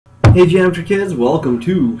Hey geometry kids, welcome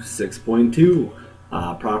to 6.2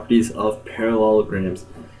 Properties of Parallelograms.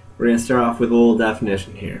 We're going to start off with a little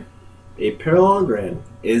definition here. A parallelogram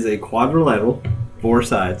is a quadrilateral, 4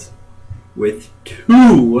 sides, with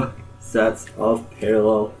 2 sets of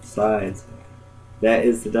parallel sides. That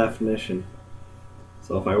is the definition.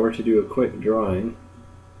 So if I were to do a quick drawing,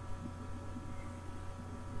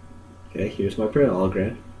 okay, here's my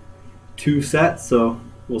parallelogram. 2 sets, so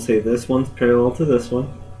we'll say this one's parallel to this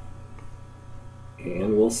one.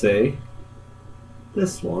 And we'll say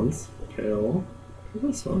this one's parallel to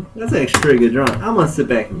this one. That's actually a pretty good drawing. I'm going to sit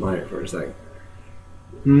back and admire it for a second.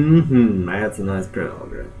 That's a nice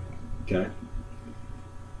parallelogram. Okay.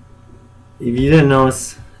 If you didn't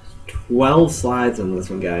notice, 12 slides on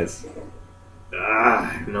this one, guys.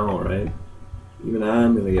 I know, right? Even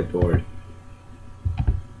I'm going to get bored.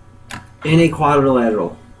 In a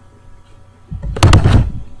quadrilateral,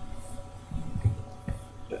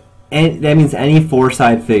 and that means any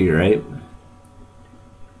 4-side figure, right?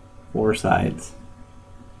 4 sides.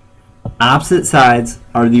 Opposite sides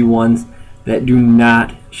are the ones that do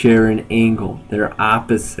not share an angle. They're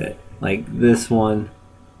opposite. Like this one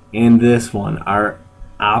and this one are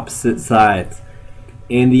opposite sides.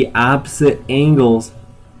 And the opposite angles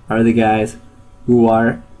are the guys who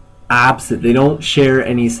are opposite. They don't share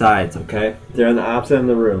any sides, okay? They're on the opposite end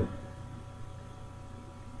of the room.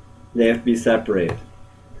 They have to be separated.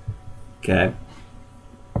 Okay.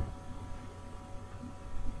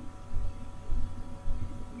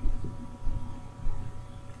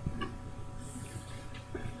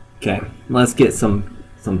 Okay, let's get some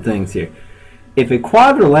things here. If a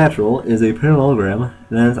quadrilateral is a parallelogram,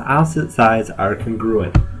 then its opposite sides are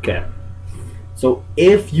congruent. Okay. So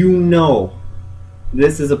if you know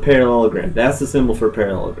this is a parallelogram, that's the symbol for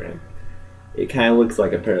parallelogram. It kind of looks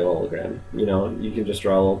like a parallelogram. You know, you can just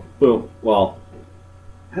draw a little boom. Well,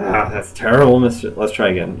 that's terrible, mister. Let's try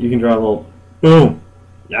again. You can draw a little boom.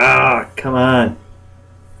 Come on.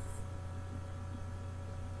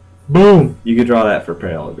 Boom. You could draw that for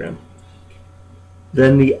parallelogram.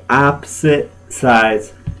 Then the opposite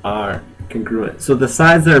sides are congruent. So the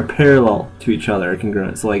sides that are parallel to each other are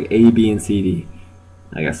congruent. So like A, B, and C, D.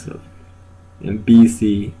 I guess so. And B,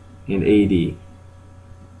 C, and A, D.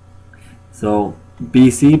 So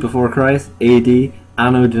BC before Christ, AD,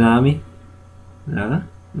 Anno Domini.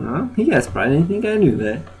 You guys probably didn't think I knew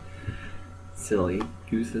that. Silly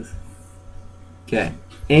gooses. Okay.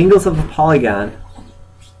 Angles of a polygon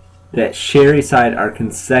that share a side are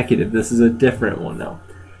consecutive. This is a different one now.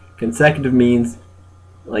 Consecutive means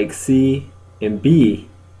like C and B,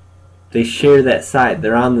 they share that side.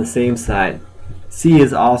 They're on the same side. C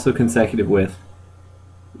is also consecutive with,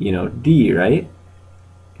 you know, D, right?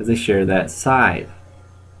 Because they share that side.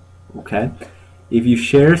 Okay? If you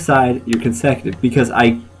share a side, you're consecutive, because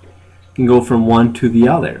I can go from one to the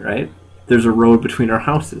other, right? There's a road between our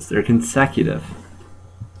houses. They're consecutive.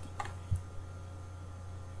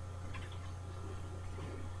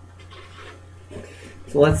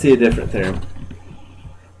 So let's see a different theorem.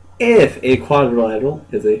 If a quadrilateral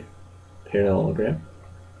is a parallelogram,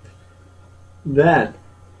 then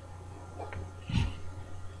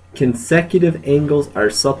consecutive angles are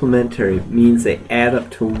supplementary, means they add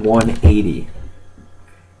up to 180.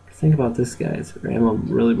 Think about this, guys. I'm gonna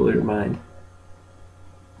really blow your mind.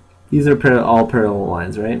 These are all parallel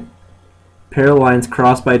lines, right? Parallel lines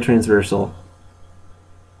crossed by transversal.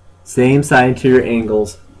 Same side interior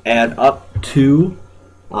angles add up to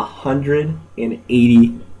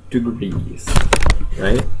 180 degrees,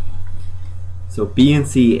 right? So B and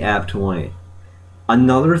C add up to 180.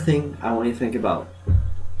 Another thing I want you to think about.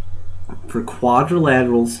 For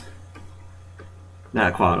quadrilaterals,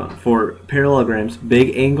 for parallelograms,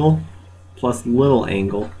 big angle plus little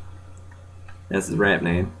angle, that's his rap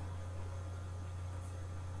name,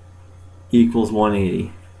 equals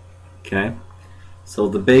 180. Okay? So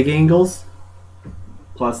the big angles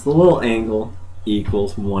plus the little angle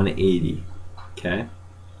equals 180. Okay?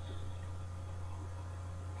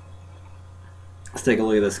 Let's take a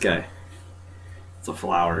look at this guy. It's a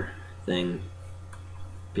flower thing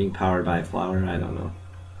being powered by a flower. I don't know.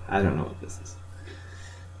 I don't know what this is.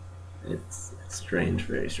 It's strange,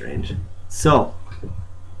 very strange. So,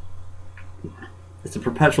 it's a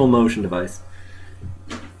perpetual motion device.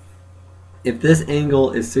 If this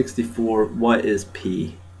angle is 64, what is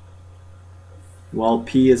P? Well,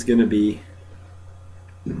 P is going to be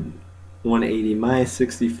 180 minus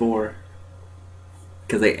 64,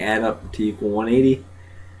 because they add up to equal 180,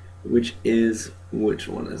 which is, which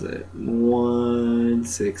one is it?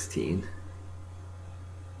 116.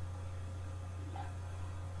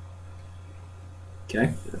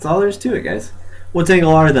 Okay, that's all there is to it, guys. What's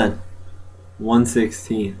angle R then?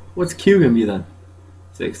 116. What's Q going to be then?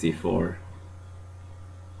 64.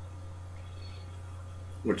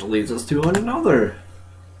 Which leads us to another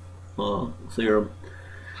theorem.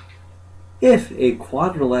 If a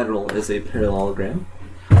quadrilateral is a parallelogram,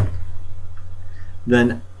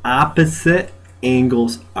 then opposite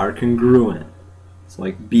angles are congruent. So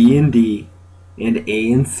like B and D and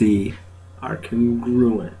A and C are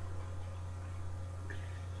congruent.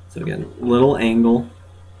 So again, little angle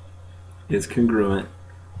is congruent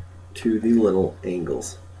to the little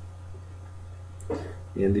angles.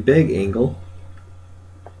 And the big angle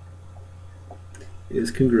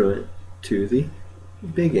is congruent to the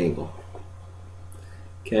big angle.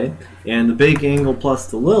 Okay, and the big angle plus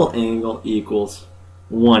the little angle equals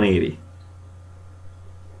 180.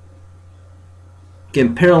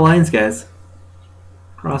 Again, parallel lines, guys,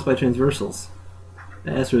 crossed by transversals.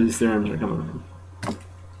 That's where these theorems are coming from.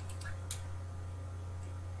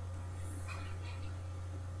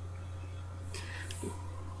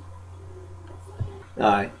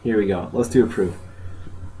 Alright, here we go. Let's do a proof.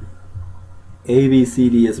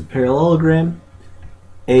 ABCD is a parallelogram.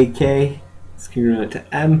 AK is congruent to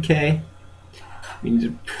MK. We need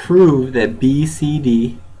to prove that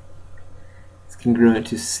BCD is congruent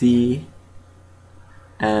to CMD.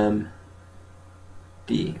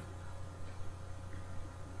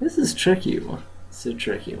 This is a tricky one. It's a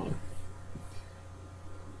tricky one.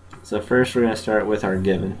 So first we're going to start with our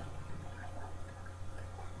given.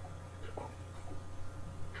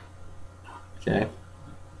 Okay.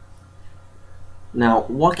 Now,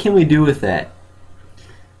 what can we do with that?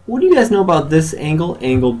 What do you guys know about this angle,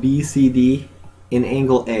 angle BCD, and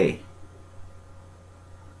angle A?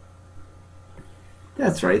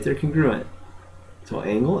 That's right, they're congruent. So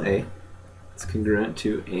angle A is congruent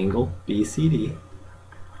to angle BCD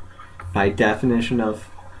by definition of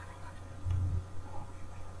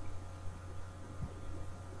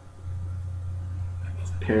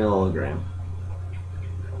parallelogram.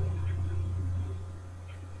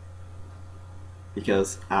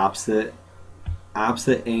 Because opposite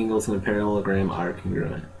angles in a parallelogram are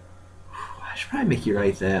congruent. I should probably make you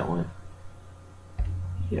write that one.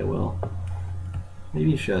 Yeah, well,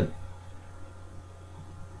 maybe you should.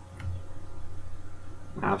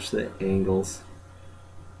 Opposite angles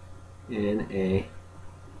in a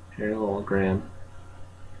parallelogram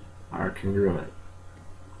are congruent.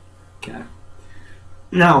 Okay.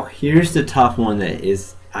 Now, here's the tough one that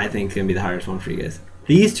is, I think, going to be the hardest one for you guys.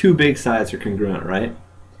 These two big sides are congruent, right?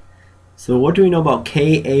 So what do we know about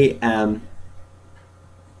KAM?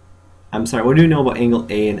 I'm sorry, what do we know about angle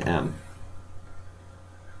A and M?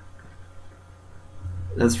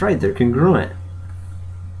 That's right, they're congruent.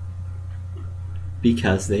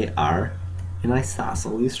 Because they are an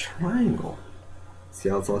isosceles triangle. See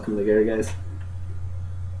how it's all coming together, guys?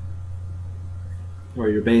 Where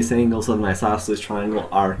your base angles of an isosceles triangle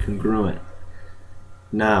are congruent.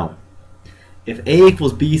 Now, if A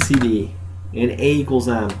equals BCD and A equals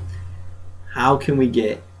M, how can we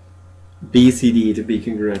get BCD to be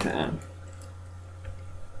congruent to M?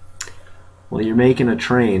 Well, you're making a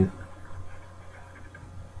train.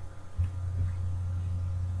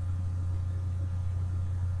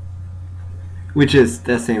 Which is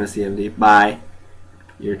the same as CMD by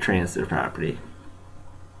your transitive property.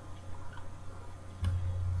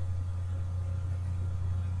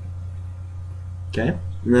 Okay,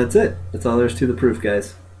 and that's it. That's all there is to the proof,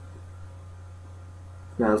 guys.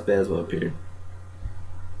 Not as bad as what appeared.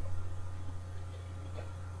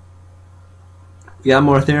 We got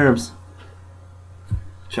more theorems.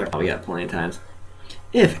 Check out, we got plenty of times.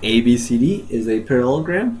 If ABCD is a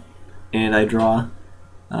parallelogram, and I draw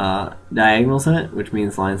diagonals in it, which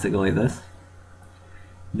means lines that go like this,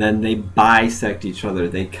 then they bisect each other.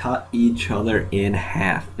 They cut each other in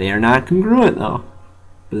half. They are not congruent though,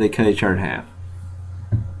 but they cut each other in half.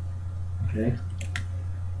 Okay.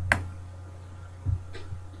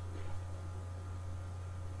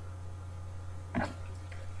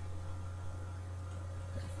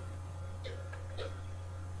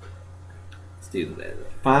 Let's do that.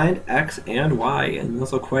 Find x and y in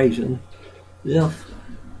this equation if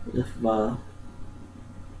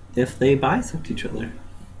they bisect each other.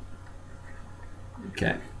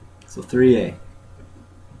 Okay, so 3a.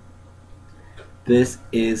 This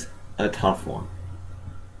is a tough one.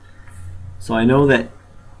 So I know that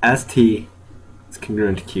ST is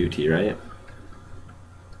congruent to QT, right?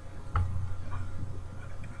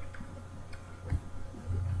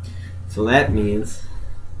 So that means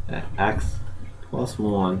that x plus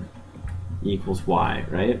 1 equals y,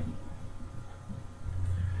 right?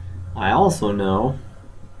 I also know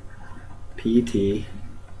PT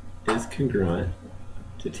is congruent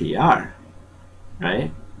to TR,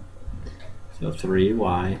 right? So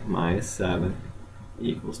 3y minus 7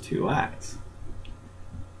 equals 2x.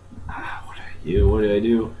 What do I do? What do I do?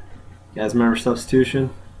 You guys remember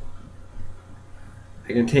substitution?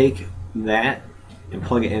 I can take that and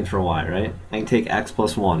plug it in for y, right? I can take x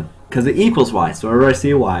plus 1 because it equals y. So wherever I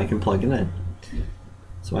see a y, I can plug it in.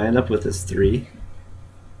 So I end up with this 3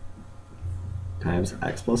 times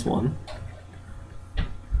x plus 1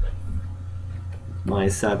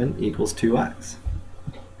 minus 7 equals 2x.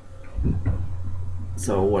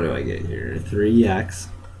 So what do I get here? 3x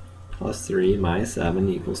plus 3 minus 7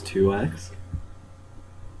 equals 2x.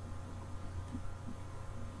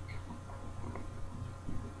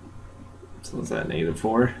 So is that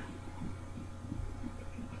 -4?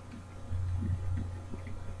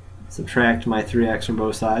 Subtract my 3x from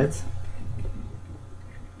both sides.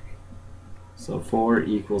 So 4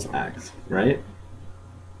 equals x, right?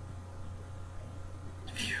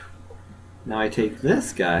 Phew. Now I take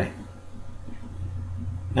this guy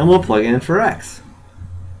and we'll plug it in for x.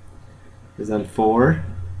 Because then 4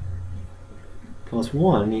 plus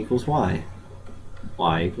 1 equals y.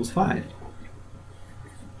 Y equals 5.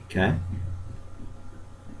 Okay?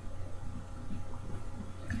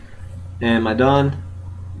 Am I done?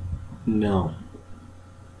 No.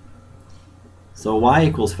 So y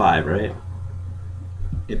equals 5, right?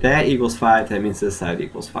 If that equals 5, that means this side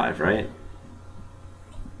equals 5, right?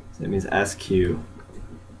 So that means SQ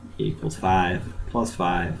equals 5 plus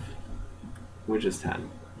 5, which is 10.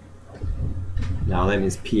 Now that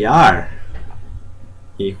means PR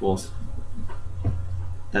equals,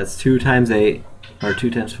 that's 2 times 8, or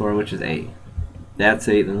 2 times 4, which is 8. That's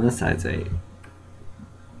 8, and this side's 8.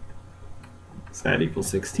 So that equals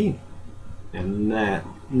 16. And that,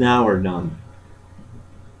 now we're done.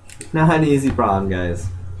 Not an easy problem, guys.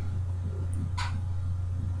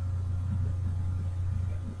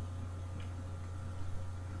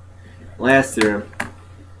 Last theorem.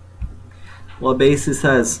 Well, it basically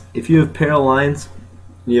says if you have parallel lines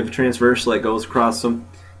and you have a transversal that goes across them,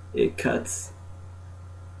 it cuts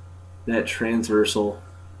that transversal.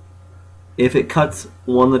 If it cuts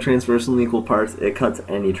one of the transversal in equal parts, it cuts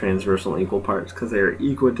any transversal in equal parts because they are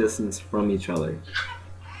equidistant from each other.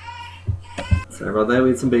 Sorry about that, we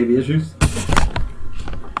had some baby issues.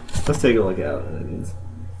 Let's take a look at what that means.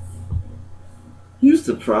 Use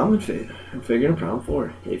the problem and figure out problem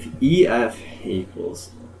 4. If EF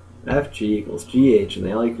equals FG equals GH and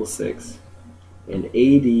they all equal 6, and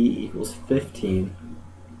AD equals 15,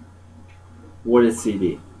 what is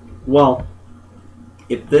CD? Well,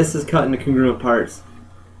 if this is cut into congruent parts,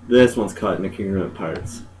 this one's cut into congruent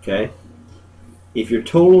parts, okay? If your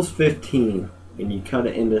total's 15 and you cut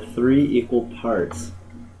it into 3 equal parts,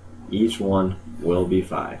 each one will be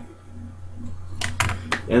 5.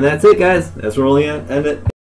 And that's it, guys. That's where we'll end it.